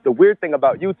the weird thing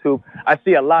about YouTube, I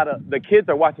see the kids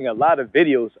are watching a lot of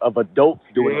videos of adults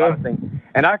doing a lot of things.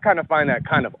 And I kind of find that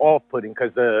kind of off-putting,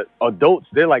 because the adults,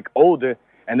 they're like older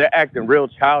and they're acting real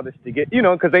childish to get, you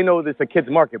know, because they know it's a kid's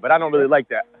market, but I don't really like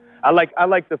that. I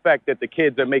like the fact that the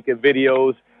kids are making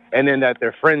videos and then that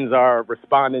their friends are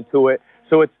responding to it.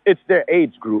 so it's their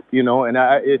age group, you know, and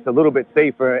it's a little bit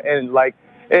safer, and like,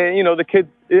 and you know, the kids,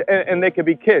 and they can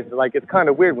be kids. Like, it's kind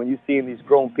of weird when you see these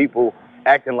grown people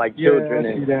acting like children.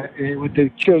 I see that with the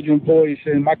children's voice,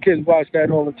 and my kids watch that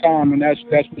all the time, and that's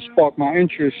what sparked my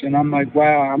interest. And I'm like,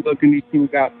 wow, I'm looking, these people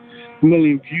got 1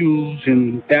 million views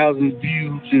and 1,000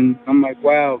 views, and I'm like,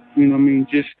 wow, you know what I mean,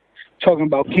 just talking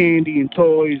about candy and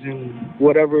toys and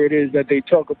whatever it is that they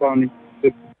talk about, and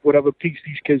whatever piques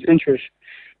these kids' interest.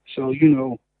 So, you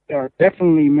know,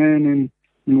 definitely, man, and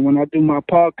you know, when I do my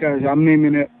podcast, I'm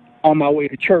naming it On My Way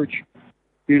to Church.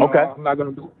 You know, okay.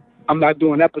 I'm not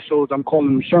doing episodes. I'm calling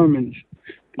them sermons.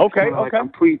 Okay, like I'm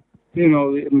preaching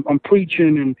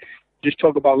and just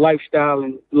talk about lifestyle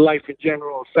and life in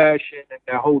general, fashion and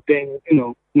that whole thing. You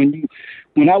know,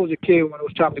 when I was a kid, when it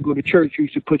was time to go to church, you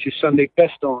used to put your Sunday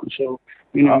best on. So,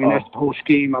 you know, I mean, that's the whole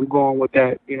scheme. I'm going with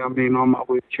that. You know, what I mean, on my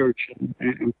way to church and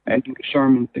do the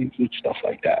sermon things and stuff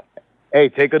like that. Hey,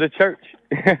 take her to church.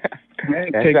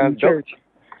 Man, take her to church.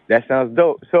 That sounds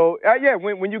dope. So yeah,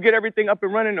 when you get everything up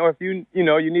and running, or if you need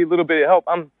a little bit of help,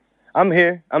 I'm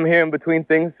here. I'm here in between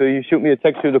things. So you shoot me a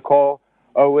text or a call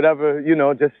or whatever. You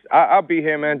know, just I'll be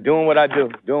here, man, doing what I do,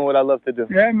 doing what I love to do.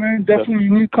 Yeah, man, definitely.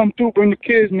 You need to come through, bring the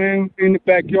kids, man, in the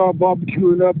backyard,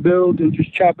 barbecue it up, build, and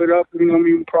just chop it up. You know what I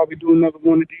mean? We'll probably do another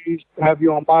one of these. Have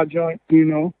you on my joint, you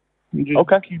know, and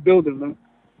just keep building, man.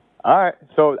 All right.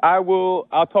 So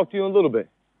I'll talk to you in a little bit.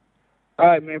 All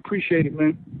right, man. Appreciate it,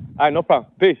 man. All right, no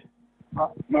problem. Peace.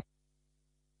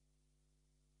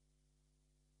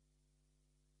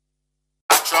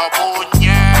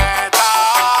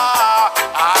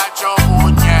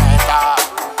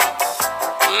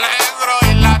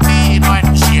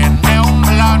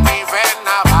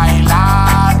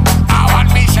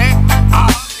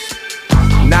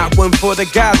 Not one for the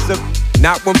gossip,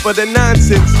 not one for the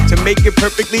nonsense. To make it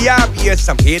perfectly obvious,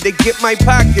 I'm here to get my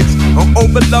pockets on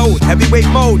overload, heavyweight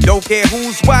mode, don't care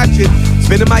who's watching.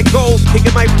 Spinning my gold,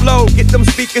 kicking my flow, get them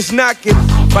speakers knocking.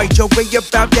 Fight your way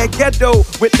about that ghetto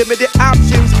with limited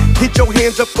options. Hit your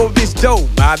hands up for this dough,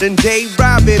 modern day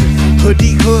Robin.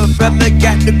 Hoodie hood fella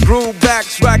got the groove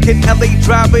box, rockin' LA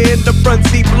driver in the front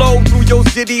seat, blow through your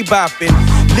city bopping.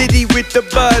 Liddy with the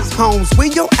buzz, Holmes,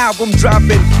 when your album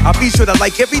dropping. I'll be sure to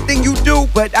like everything you do,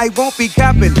 but I won't be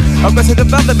copping. Arrested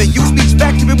development, you speak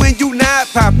back to me when you not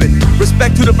popping.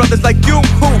 Respect to the brothers like you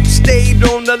who stayed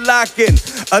on the lock-in.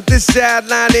 Other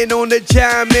sidelining on the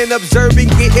chime in, observing,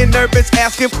 getting nervous,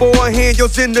 asking for a hand.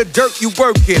 Yours in the dirt, you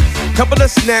working. Couple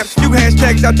of snaps, few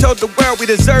hashtags, I told the world we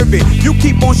deserve it. You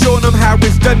keep on showing them how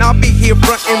it's done, I'll be here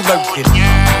front and lurking.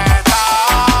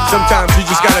 Sometimes you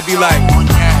just gotta be like,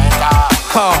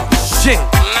 oh shit.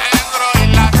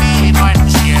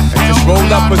 And just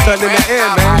roll up with something in the air,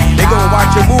 man. They gonna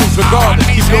watch your moves regardless.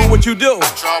 Keep doing what you do.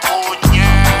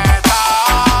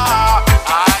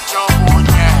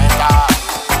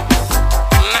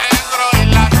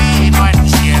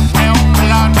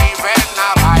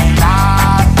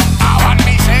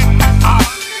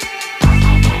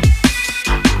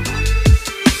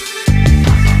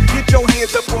 Get your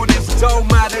hands up on this dough,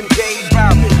 modern day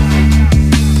Robin.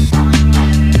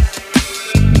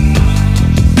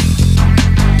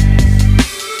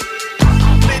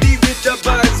 Liddy with the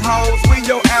buzz, hoes, when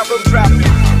your album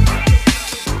dropping.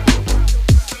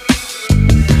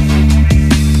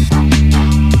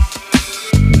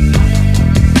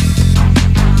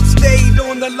 Stayed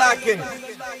on the lockin'.